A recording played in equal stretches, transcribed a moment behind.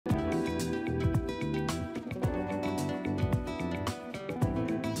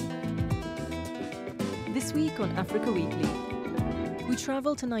This week on Africa Weekly, we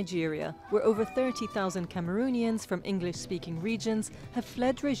travel to Nigeria, where over 30,000 Cameroonians from English-speaking regions have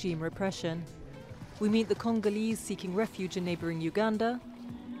fled regime repression. We meet the Congolese seeking refuge in neighbouring Uganda.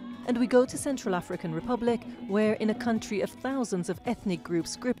 And we go to Central African Republic, where in a country of thousands of ethnic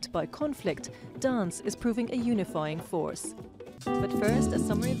groups gripped by conflict, dance is proving a unifying force. But first, a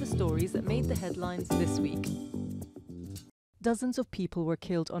summary of the stories that made the headlines this week. Dozens of people were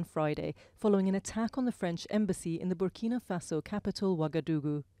killed on Friday following an attack on the French embassy in the Burkina Faso capital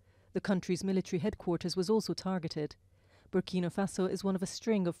Ouagadougou. The country's military headquarters was also targeted. Burkina Faso is one of a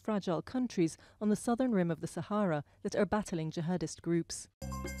string of fragile countries on the southern rim of the Sahara that are battling jihadist groups.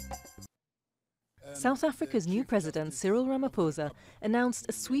 South Africa's new president, Cyril Ramaphosa, announced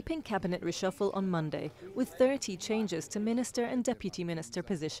a sweeping cabinet reshuffle on Monday, with 30 changes to minister and deputy minister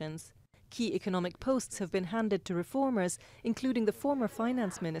positions. Key economic posts have been handed to reformers, including the former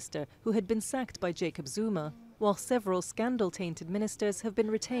finance minister, who had been sacked by Jacob Zuma, while several scandal-tainted ministers have been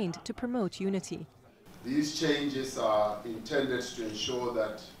retained to promote unity. These changes are intended to ensure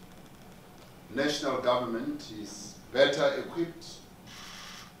that national government is better equipped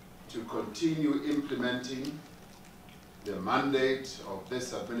to continue implementing the mandate of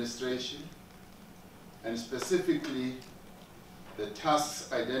this administration, and specifically the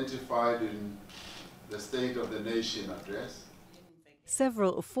tasks identified in the State of the Nation address.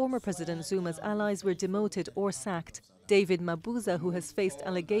 Several of former President Zuma's allies were demoted or sacked. David Mabuza, who has faced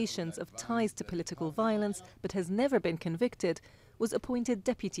allegations of ties to political violence but has never been convicted, was appointed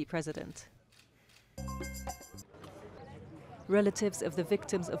deputy president. Relatives of the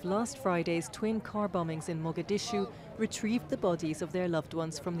victims of last Friday's twin car bombings in Mogadishu retrieved the bodies of their loved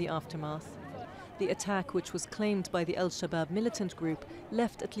ones from the aftermath. The attack, which was claimed by the Al-Shabaab militant group,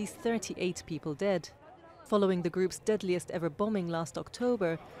 left at least 38 people dead. Following the group's deadliest ever bombing last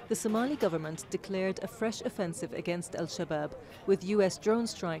October, the Somali government declared a fresh offensive against Al-Shabaab, with US drone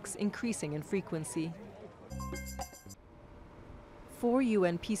strikes increasing in frequency. 4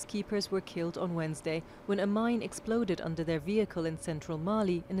 UN peacekeepers were killed on Wednesday when a mine exploded under their vehicle in central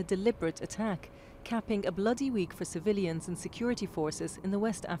Mali in a deliberate attack, capping a bloody week for civilians and security forces in the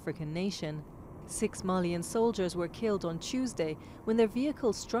West African nation. 6 Malian soldiers were killed on Tuesday when their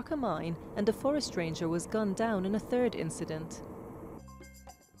vehicle struck a mine and a forest ranger was gunned down in a third incident.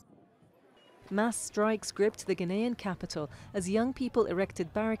 Mass strikes gripped the Ghanaian capital as young people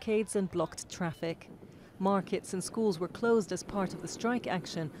erected barricades and blocked traffic. Markets and schools were closed as part of the strike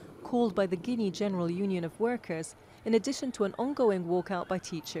action called by the Guinea General Union of Workers, in addition to an ongoing walkout by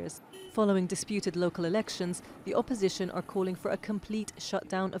teachers. Following disputed local elections, the opposition are calling for a complete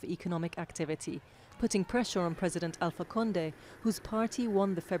shutdown of economic activity, putting pressure on President Alpha Conde, whose party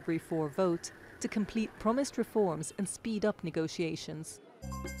won the February 4 vote, to complete promised reforms and speed up negotiations.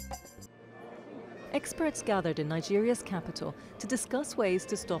 Experts gathered in Nigeria's capital to discuss ways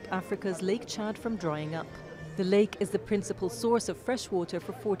to stop Africa's Lake Chad from drying up. The lake is the principal source of fresh water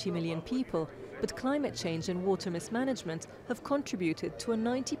for 40 million people, but climate change and water mismanagement have contributed to a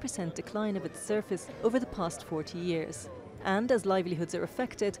 90% decline of its surface over the past 40 years. And as livelihoods are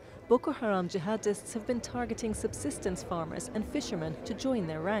affected, Boko Haram jihadists have been targeting subsistence farmers and fishermen to join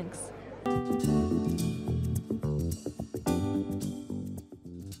their ranks.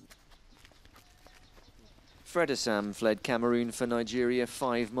 Fred Assam fled Cameroon for Nigeria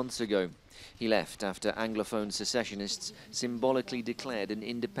 5 months ago. He left after Anglophone secessionists symbolically declared an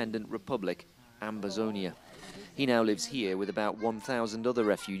independent republic, Ambazonia. He now lives here with about 1,000 other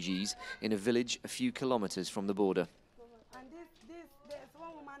refugees in a village a few kilometers from the border.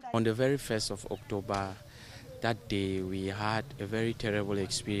 On the very 1st of October, that day we had a very terrible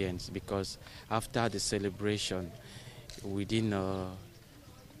experience, because after the celebration, within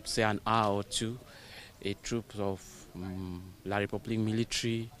say an hour or two, a troop of La République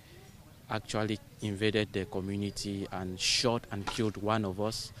military actually invaded the community and shot and killed one of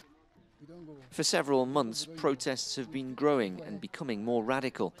us. For several months, protests have been growing and becoming more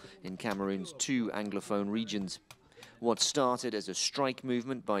radical in Cameroon's 2 Anglophone regions. What started as a strike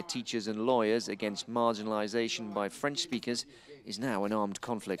movement by teachers and lawyers against marginalisation by French speakers is now an armed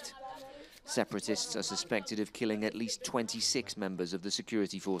conflict. Separatists are suspected of killing at least 26 members of the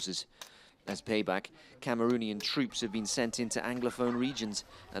security forces. As payback, Cameroonian troops have been sent into Anglophone regions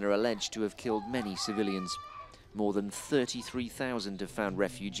and are alleged to have killed many civilians. More than 33,000 have found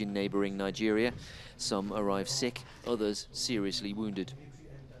refuge in neighbouring Nigeria. Some arrive sick, others seriously wounded.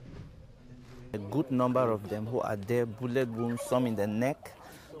 A good number of them who are there, bullet wounds, some in the neck,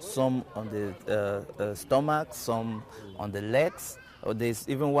 some on the stomach, some on the legs. There's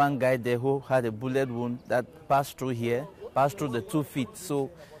even one guy there who had a bullet wound that passed through here, passed through the 2 feet. So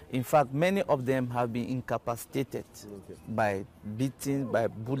In fact, many of them have been incapacitated by beating, by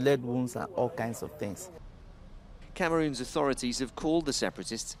bullet wounds and all kinds of things. Cameroon's authorities have called the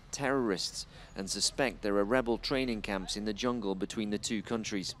separatists terrorists and suspect there are rebel training camps in the jungle between the two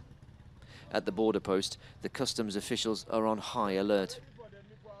countries. At the border post, the customs officials are on high alert.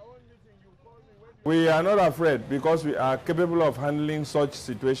 We are not afraid because we are capable of handling such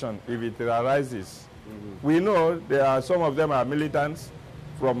situation if it arises. We know there are some of them are militants.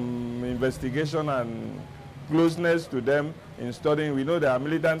 From investigation and closeness to them in studying, we know there are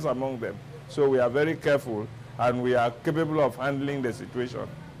militants among them. So we are very careful and we are capable of handling the situation.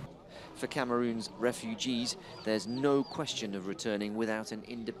 For Cameroon's refugees, there's no question of returning without an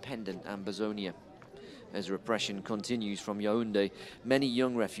independent Ambazonia. As repression continues from Yaoundé, many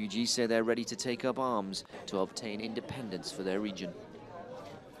young refugees say they're ready to take up arms to obtain independence for their region.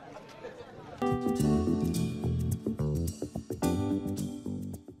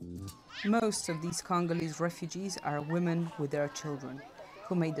 Most of these Congolese refugees are women with their children,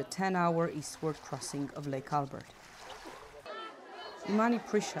 who made the 10-hour eastward crossing of Lake Albert. Imani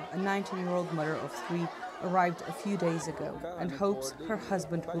Prisha, a 19-year-old mother of 3, arrived a few days ago and hopes her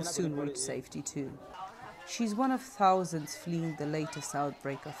husband will soon reach safety too. She's one of thousands fleeing the latest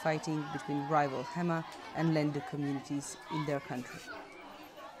outbreak of fighting between rival Hema and Lendu communities in their country.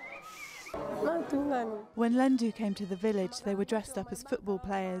 When Lendu came to the village, they were dressed up as football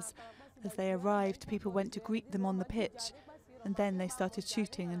players. As they arrived, people went to greet them on the pitch, and then they started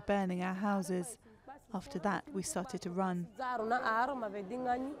shooting and burning our houses. After that, we started to run.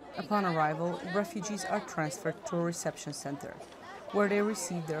 Upon arrival, refugees are transferred to a reception center, where they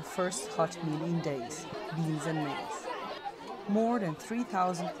receive their first hot meal in days, beans and maize. More than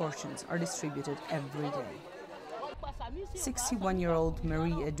 3,000 portions are distributed every day. 61-year-old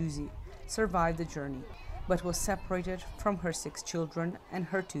Marie Eduzi survived the journey, but was separated from her 6 children and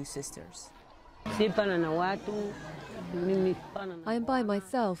her 2 sisters. I am by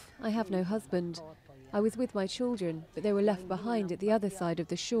myself. I have no husband. I was with my children, but they were left behind at the other side of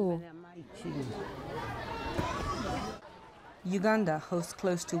the shore. Uganda hosts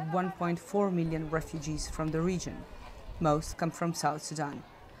close to 1.4 million refugees from the region. Most come from South Sudan,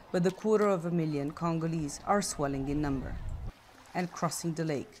 but the 250,000 Congolese are swelling in number. And crossing the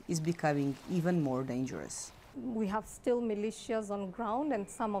lake is becoming even more dangerous. We have still militias on ground, and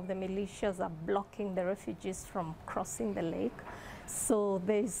some of the militias are blocking the refugees from crossing the lake. So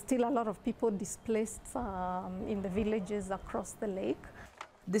there is still a lot of people displaced in the villages across the lake.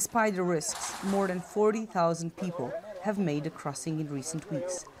 Despite the risks, more than 40,000 people have made the crossing in recent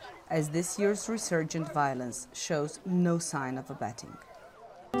weeks, as this year's resurgent violence shows no sign of abating.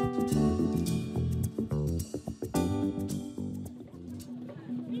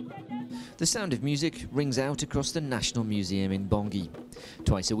 The sound of music rings out across the National Museum in Bangui.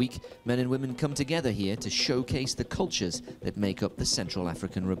 Twice a week, men and women come together here to showcase the cultures that make up the Central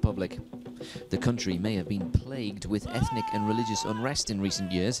African Republic. The country may have been plagued with ethnic and religious unrest in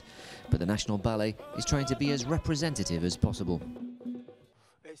recent years, but the National Ballet is trying to be as representative as possible.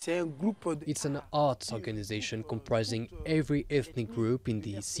 It's an arts organization comprising every ethnic group in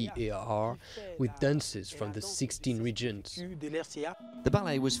the CAR, with dances from the 16 regions. The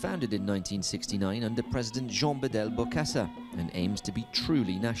ballet was founded in 1969 under President Jean Bedel Bokassa and aims to be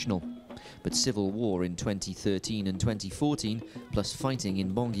truly national. But civil war in 2013 and 2014, plus fighting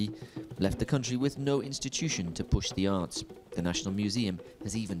in Bangui, left the country with no institution to push the arts. The National Museum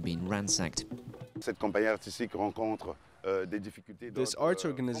has even been ransacked. This arts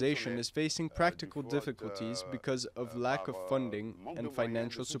organization is facing practical difficulties because of lack of funding and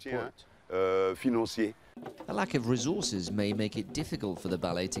financial support. A lack of resources may make it difficult for the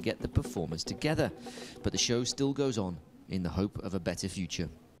ballet to get the performers together, but the show still goes on in the hope of a better future.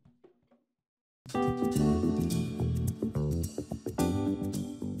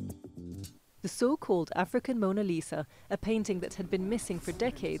 The so-called African Mona Lisa, a painting that had been missing for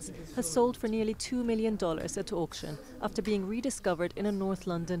decades, has sold for nearly $2 million at auction after being rediscovered in a North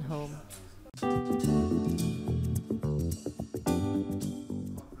London home.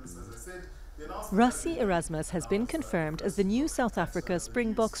 Rassie Erasmus has been confirmed as the new South Africa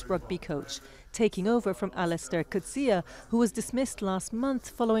Springboks rugby coach, taking over from Alistair Coetzee, who was dismissed last month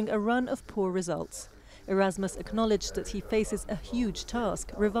following a run of poor results. Erasmus acknowledged that he faces a huge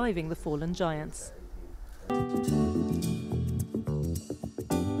task, reviving the fallen giants.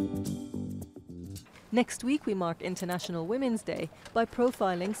 Next week we mark International Women's Day by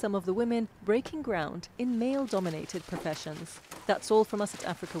profiling some of the women breaking ground in male-dominated professions. That's all from us at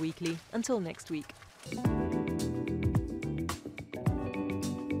Africa Weekly. Until next week.